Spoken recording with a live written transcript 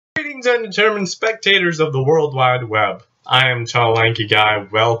Greetings undetermined spectators of the World Wide Web. I am Tall Lanky Guy.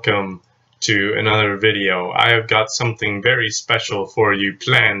 Welcome to another video. I have got something very special for you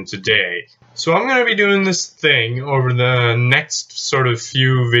planned today. So I'm going to be doing this thing over the next sort of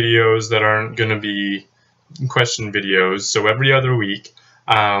few videos that aren't going to be question videos, so every other week,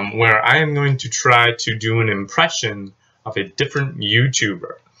 where I am going to try to do an impression of a different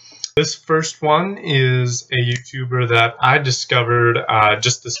YouTuber. This first one is a YouTuber that I discovered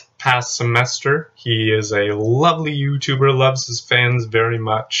just this past semester. He is a lovely YouTuber, loves his fans very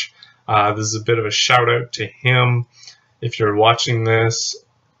much. This is a bit of a shout out to him. If you're watching this,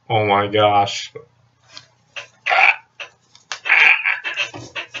 oh my gosh.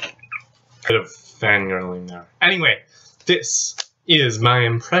 Bit of fangirling there. Anyway, this is my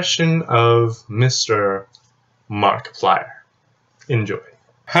impression of Mr. Markiplier. Enjoy.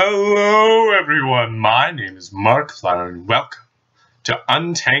 Hello everyone, my name is Markiplier and welcome to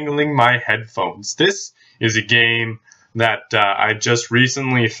Untangling My Headphones. This is a game that I just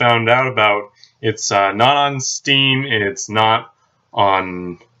recently found out about. It's not on Steam, it's not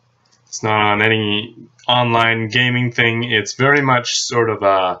on any online gaming thing. It's very much sort of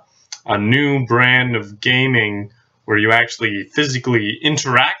a new brand of gaming where you actually physically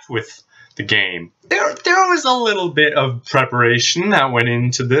interact with the game. There was a little bit of preparation that went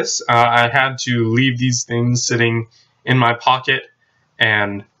into this. I had to leave these things sitting in my pocket,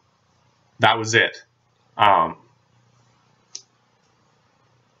 and that was it.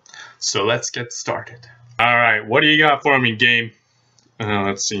 So let's get started. Alright, what do you got for me, game?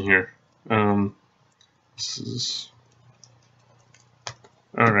 Let's see here. This is...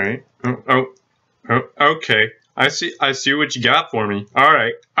 Alright. Oh, okay. I see what you got for me.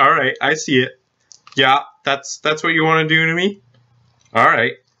 Alright, I see it. Yeah, that's what you want to do to me?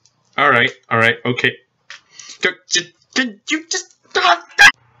 Alright, okay. You just...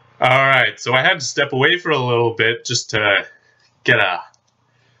 Alright, so I had to step away for a little bit just to get a...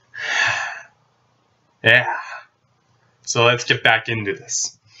 Yeah. So let's get back into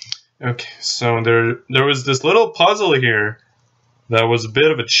this. Okay, so there was this little puzzle here that was a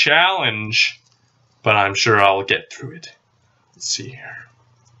bit of a challenge, but I'm sure I'll get through it. Let's see here.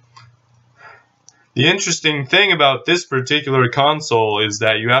 The interesting thing about this particular console is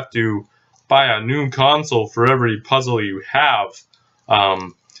that you have to buy a new console for every puzzle you have.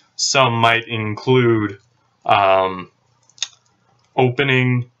 Some might include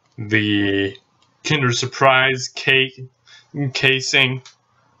opening the Kinder Surprise casing,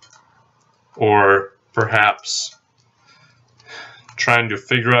 or perhaps trying to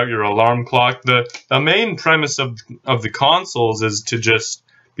figure out your alarm clock. The main premise of the consoles is to just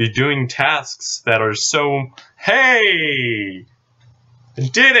be doing tasks that are so... Hey! I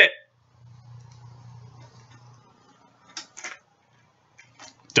did it!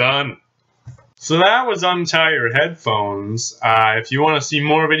 Done. So that was Untie Your Headphones. If you want to see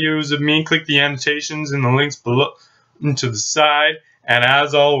more videos of me, click the annotations in the links below to the side. And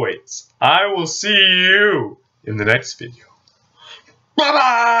as always, I will see you in the next video.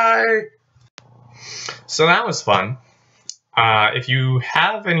 Bye-bye! So that was fun. If you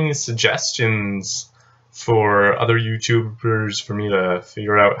have any suggestions for other YouTubers for me to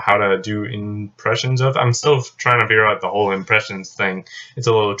figure out how to do impressions of, I'm still trying to figure out the whole impressions thing. It's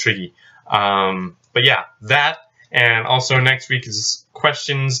a little tricky. But yeah, that, and also next week is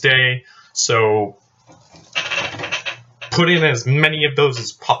Questions Day, so put in as many of those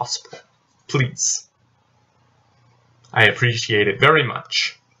as possible, please. I appreciate it very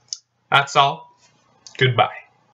much. That's all. Goodbye.